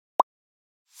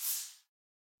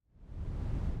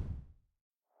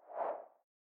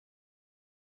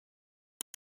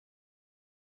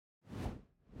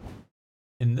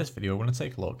In this video, we're going to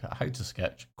take a look at how to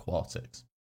sketch Quartics.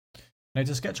 Now,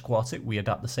 to sketch a Quartic, we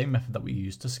adapt the same method that we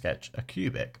use to sketch a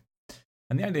cubic.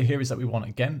 And the idea here is that we want,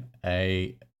 again,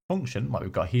 a function like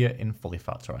we've got here in fully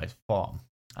factorized form.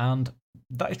 And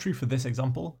that is true for this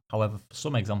example. However, for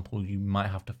some examples, you might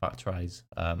have to factorize,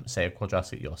 say, a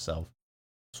quadratic yourself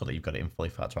so that you've got it in fully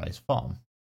factorized form.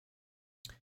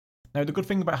 Now, the good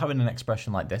thing about having an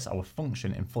expression like this, our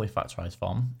function in fully factorized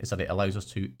form, is that it allows us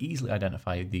to easily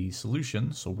identify the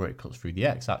solution, so where it cuts through the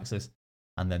x-axis,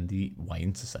 and then the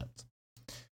y-intercept.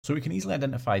 So we can easily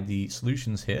identify the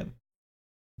solutions here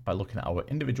by looking at our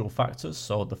individual factors.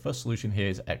 So the first solution here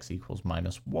is x equals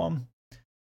minus 1,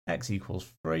 x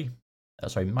equals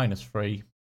minus 3,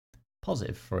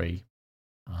 positive 3,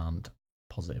 and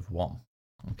positive 1.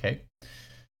 Okay,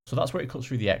 so that's where it cuts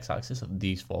through the x-axis at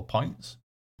these 4 points.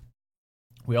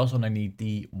 We also now need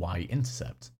the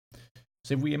y-intercept.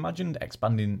 So if we imagined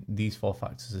expanding these 4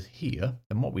 factors here,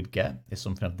 then what we'd get is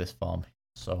something of this form.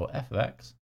 So f of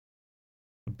x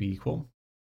would be equal,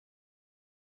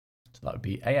 so that would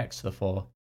be ax to the 4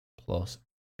 plus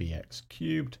bx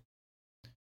cubed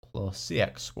plus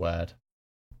cx squared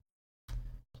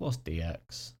plus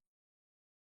dx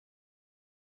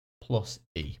plus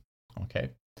e. Okay,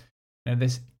 now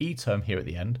this e term here at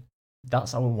the end,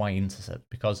 that's our y-intercept,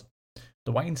 because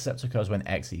the y-intercept occurs when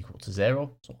x equal to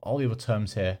 0, so all the other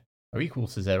terms here are equal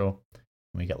to 0, and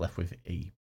we get left with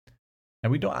e.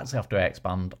 Now we don't actually have to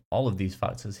expand all of these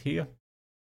factors here.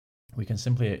 We can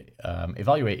simply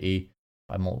evaluate e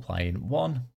by multiplying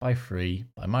 1 by 3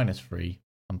 by minus 3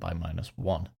 and by minus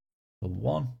 1. So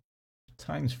 1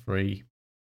 times 3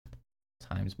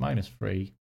 times minus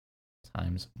 3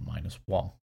 times minus 1.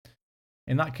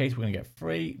 In that case, we're going to get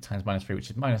 3 times minus 3,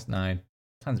 which is minus 9,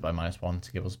 times by minus 1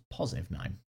 to give us positive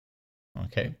 9.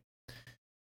 Okay,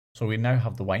 so we now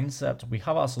have the y-intercept. We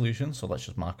have our solution, so let's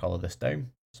just mark all of this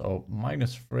down. So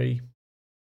minus 3,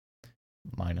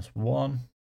 minus 1,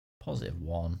 positive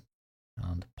 1,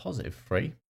 and positive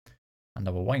 3. And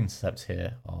our y-intercept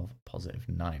here of positive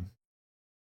 9.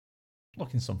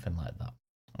 Looking something like that.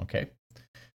 Okay,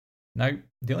 now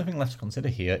the only thing left to consider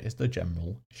here is the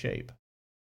general shape.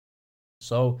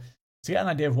 So to get an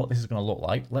idea of what this is going to look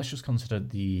like, let's just consider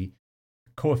the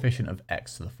coefficient of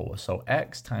x to the 4. So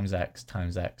x times x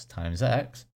times x times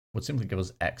x would simply give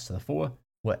us x to the 4,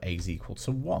 where a is equal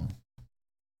to 1.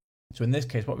 So in this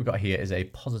case, what we've got here is a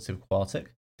positive quartic,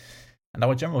 and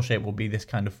our general shape will be this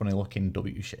kind of funny looking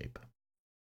W shape.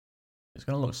 It's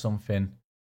going to look something,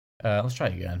 let's try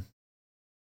it again.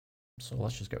 So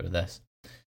let's just get rid of this.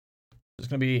 It's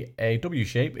going to be a W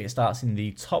shape. It starts in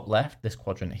the top left, this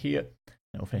quadrant here,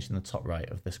 and it will finish in the top right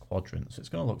of this quadrant. So it's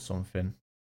going to look something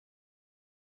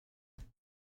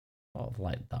sort of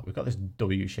like that. We've got this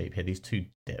W shape here, these 2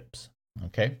 dips.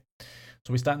 Okay,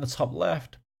 so we start in the top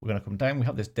left. We're going to come down. We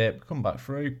have this dip, come back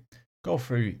through, go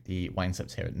through the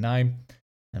y-intercept here at 9,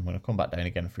 and we're going to come back down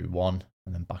again through 1,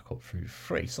 and then back up through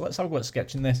 3. So let's have a go at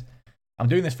sketching this. I'm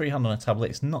doing this freehand on a tablet.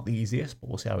 It's not the easiest, but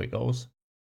we'll see how it goes.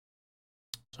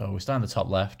 So we start in the top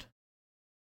left,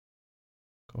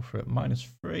 go through at minus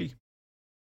 3,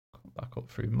 come back up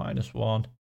through minus 1,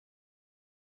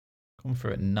 come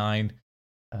through at 9,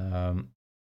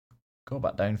 go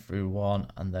back down through 1,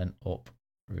 and then up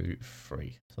through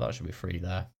 3. So that should be 3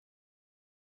 there,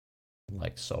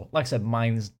 like so. Like I said,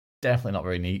 mine's definitely not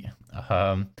very neat,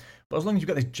 but as long as you've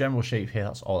got this general shape here,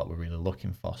 that's all that we're really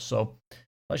looking for. So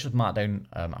let's just mark down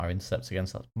our intercepts again.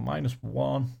 So that's minus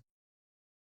 1,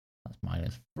 that's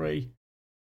minus 3,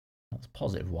 that's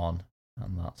positive 1,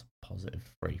 and that's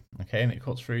positive 3. Okay, and it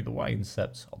cuts through the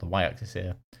y-intercept, or the y-axis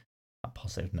here, at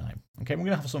positive 9. Okay, we're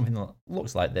going to have something that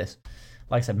looks like this.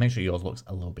 Like I said, make sure yours looks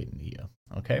a little bit neater.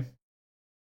 Okay,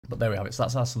 but there we have it. So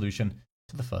that's our solution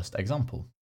to the first example.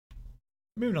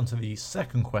 Moving on to the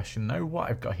second question now, what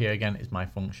I've got here again is my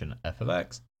function f of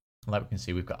x. Like we can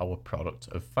see, we've got our product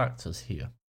of factors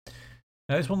here.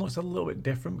 Now this one looks a little bit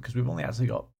different because we've only actually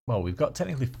got, well, we've got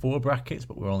technically 4 brackets,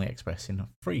 but we're only expressing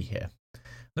 3 here.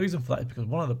 The reason for that is because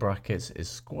one of the brackets is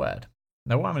squared.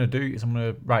 Now what I'm going to do is I'm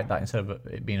going to write that, instead of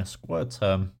it being a squared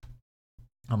term,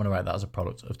 I'm going to write that as a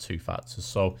product of 2 factors.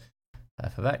 So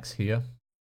f of x here,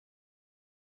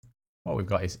 what we've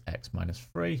got is x minus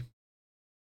 3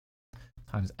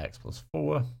 times x plus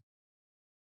 4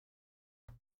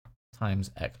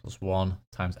 times x plus 1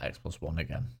 times x plus 1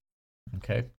 again.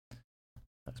 Okay,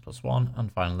 x plus 1,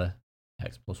 and finally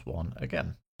x plus 1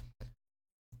 again.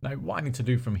 Now what I need to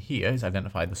do from here is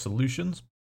identify the solutions.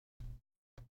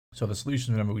 So the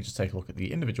solutions, remember, we just take a look at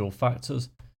the individual factors.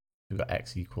 We've got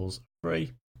x equals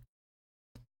 3,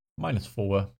 minus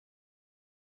 4,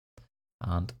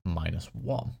 and minus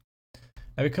 1.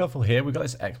 Now be careful here, we've got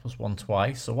this x plus 1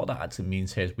 twice, so what that actually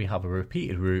means here is we have a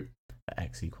repeated root at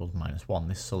x equals minus 1,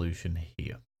 this solution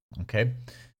here. Okay,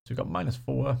 so we've got minus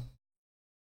 4,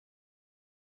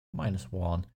 minus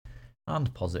 1,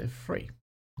 and positive 3.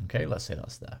 Okay, let's say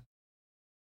that's there.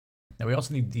 Now we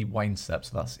also need the y-intercept,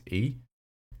 so that's e.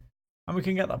 And we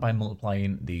can get that by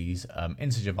multiplying these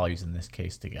integer values in this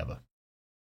case together.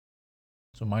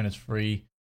 So minus 3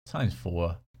 times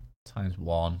 4 times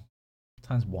 1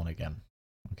 again.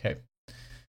 Okay,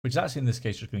 which is actually in this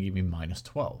case just going to give me minus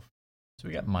 12. So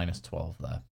we get minus 12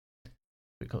 there.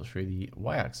 It goes through the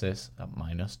y-axis at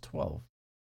minus 12.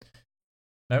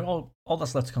 Now all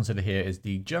that's left to consider here is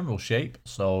the general shape.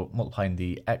 So multiplying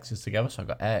the x's together. So I've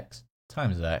got x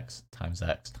times x times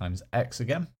x times x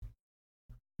again.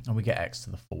 And we get x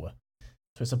to the 4.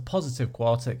 So it's a positive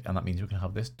quartic, and that means we can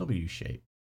have this W shape.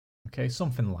 Okay,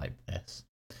 something like this.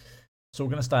 So we're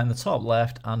going to start in the top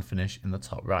left and finish in the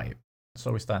top right.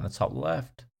 So we start in the top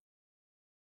left,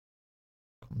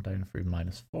 come down through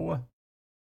minus 4,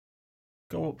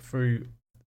 go up through,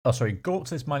 go up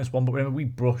to this minus 1, but remember we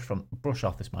brush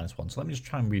off this minus 1. So let me just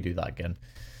try and redo that again,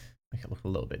 make it look a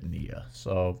little bit neater.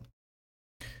 So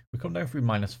we come down through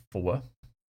minus 4.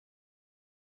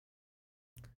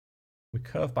 We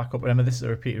curve back up. Remember, this is a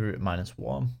repeated root at minus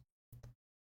 1.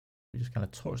 We just kind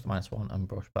of touch the minus 1 and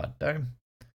brush back down.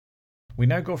 We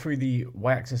now go through the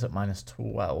y-axis at minus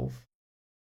 12.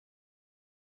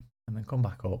 And then come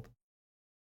back up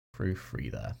through 3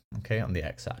 there, okay, on the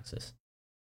x-axis.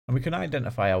 And we can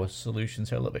identify our solutions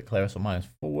here a little bit clearer. So minus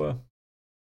 4,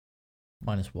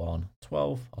 minus 1,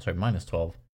 12, minus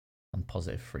 12, and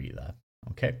positive 3 there,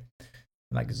 okay.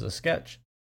 And that gives us a sketch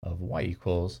of y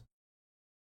equals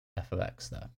f of x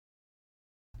there.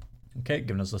 Okay,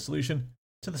 giving us the solution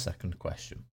to the second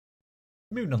question.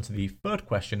 Moving on to the third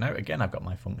question now. Again, I've got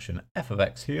my function f of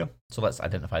x here. So let's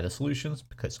identify the solutions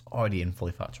because it's already in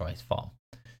fully factorized form.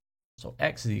 So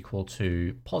x is equal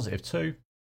to positive 2,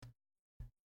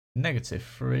 negative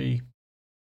 3,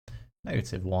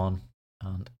 negative 1,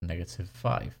 and negative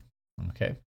 5.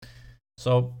 Okay,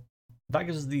 so that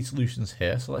gives us the solutions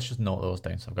here. So let's just note those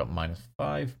down. So I've got minus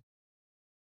 5,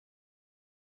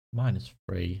 minus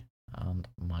 3, and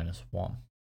minus 1.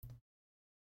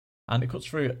 And it cuts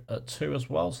through at 2 as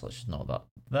well, so let's just note that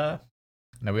there.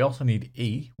 Now we also need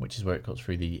e, which is where it cuts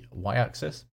through the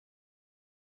y-axis.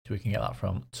 So we can get that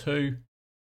from 2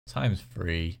 times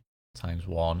 3 times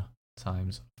 1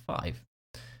 times 5.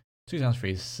 2 times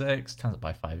 3 is 6, times it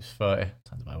by 5 is 30,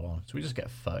 times it by 1. So we just get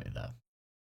 30 there.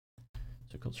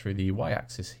 So it cuts through the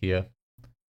y-axis here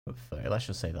at 30. Let's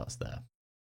just say that's there.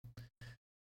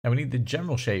 Now we need the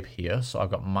general shape here, so I've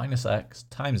got minus x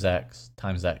times x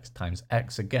times x times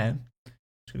x again.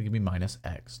 It's going to give me minus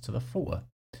x to the 4.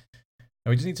 Now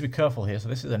we just need to be careful here, so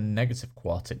this is a negative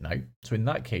quartic now. So in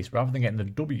that case, rather than getting the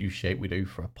W shape we do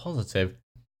for a positive,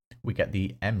 we get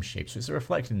the M shape. So it's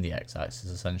reflected in the x-axis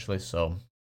essentially, so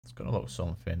it's going to look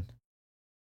something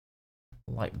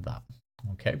like that.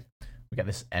 Okay, we get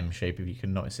this M shape if you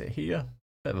can notice it here.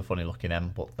 Bit of a funny looking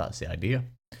M, but that's the idea.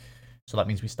 So that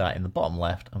means we start in the bottom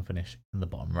left and finish in the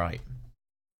bottom right.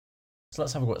 So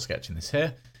let's have a go at sketching this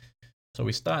here. So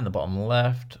we start in the bottom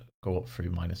left, go up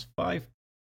through minus 5,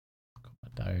 come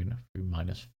back down through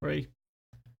minus 3,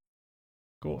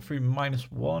 go up through minus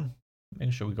 1,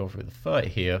 make sure we go through the 30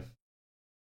 here, and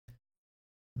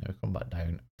then we come back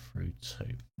down through 2.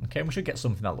 Okay, and we should get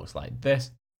something that looks like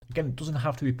this. Again, it doesn't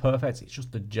have to be perfect, it's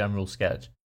just a general sketch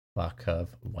of our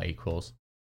curve y equals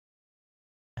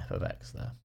f of x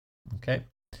there. Okay,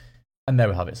 and there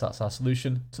we have it. So that's our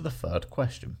solution to the third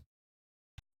question.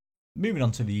 Moving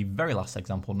on to the very last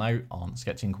example now on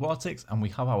sketching quartics, and we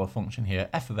have our function here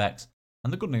f of x,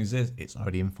 and the good news is it's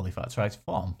already in fully factorized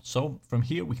form. So from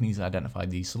here we can easily identify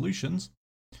the solutions.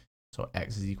 So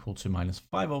x is equal to minus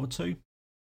 5 over 2,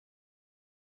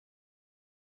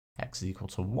 x is equal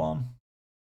to 1,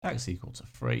 x is equal to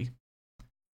 3,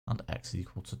 and x is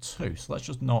equal to 2. So let's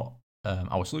just note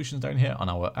our solutions down here on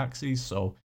our axes.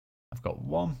 So I've got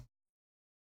 1,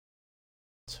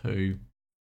 2,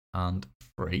 and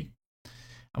 3.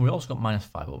 And we also got minus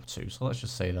 5 over 2. So let's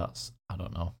just say that's, I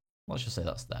don't know, let's just say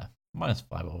that's there. Minus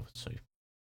 5 over 2.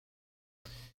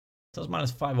 So that's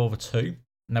minus 5 over 2.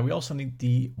 Now we also need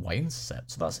the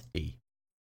y-intercept, so that's e.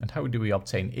 And how do we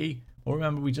obtain e? Well,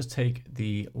 remember we just take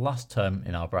the last term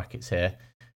in our brackets here.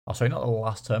 Oh, sorry, not the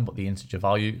last term, but the integer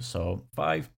value. So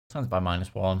 5 times by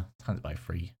minus 1, times by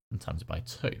 3, and times by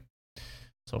 2.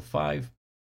 So 5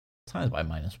 times by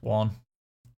minus 1,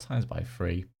 times by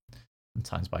 3, and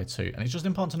times by 2. And it's just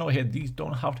important to note here, these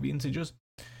don't have to be integers.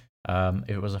 If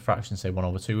it was a fraction, say 1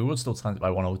 over 2, we would still times it by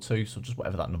 1 over 2, so just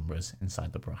whatever that number is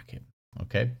inside the bracket.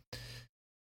 Okay.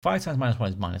 5 times minus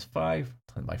 1 is minus 5,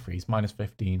 times by 3 is minus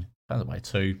 15, times it by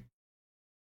 2,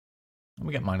 and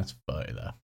we get minus 30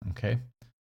 there. Okay.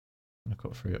 I'm going to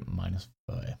cut through at minus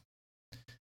 30.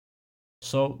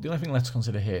 So the only thing left to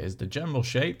consider here is the general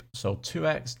shape. So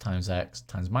 2x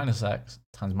times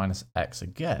minus x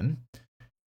again.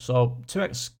 So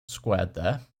 2x squared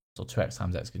there. So 2x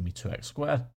times x gives me 2x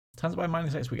squared. Times it by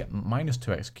minus x, we get minus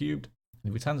 2x cubed. And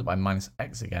if we times it by minus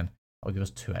x again, that will give us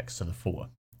 2x to the 4.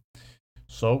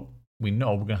 So we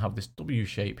know we're going to have this W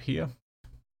shape here.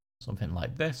 Something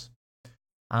like this.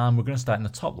 And we're going to start in the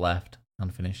top left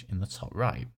and finish in the top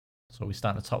right. So we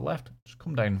start in the top left, just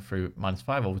come down through minus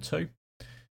 5 over 2.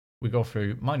 We go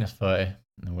through minus 30, and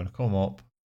then we're going to come up,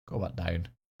 go back down,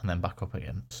 and then back up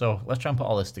again. So let's try and put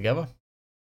all this together.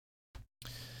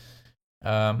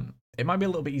 It might be a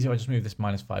little bit easier if I just move this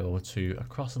minus 5 over 2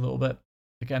 across a little bit.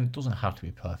 Again, it doesn't have to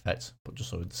be perfect, but just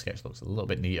so the sketch looks a little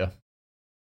bit neater.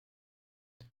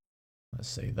 Let's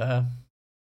see there.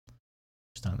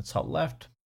 Just down the top left.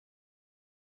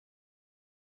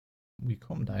 We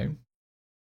come down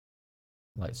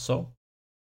like so.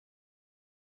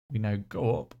 We now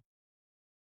go up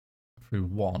through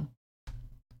 1.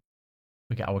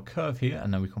 We get our curve here,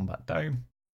 and then we come back down.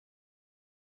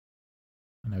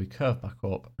 And now we curve back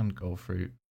up and go through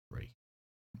 3.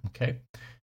 Okay.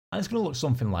 And it's going to look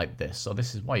something like this. So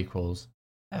this is y equals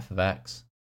f of x.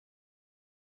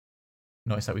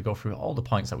 Notice that we go through all the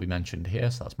points that we mentioned here.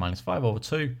 So that's minus 5 over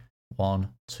 2, 1,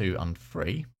 2, and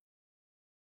 3.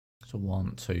 So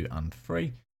 1, 2, and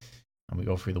 3. And we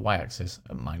go through the y-axis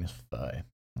at minus 30.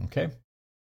 Okay.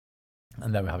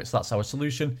 And there we have it. So that's our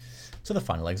solution to the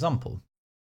final example.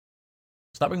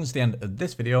 So that brings us to the end of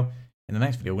this video. In the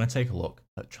next video, we're going to take a look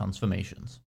at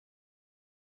transformations.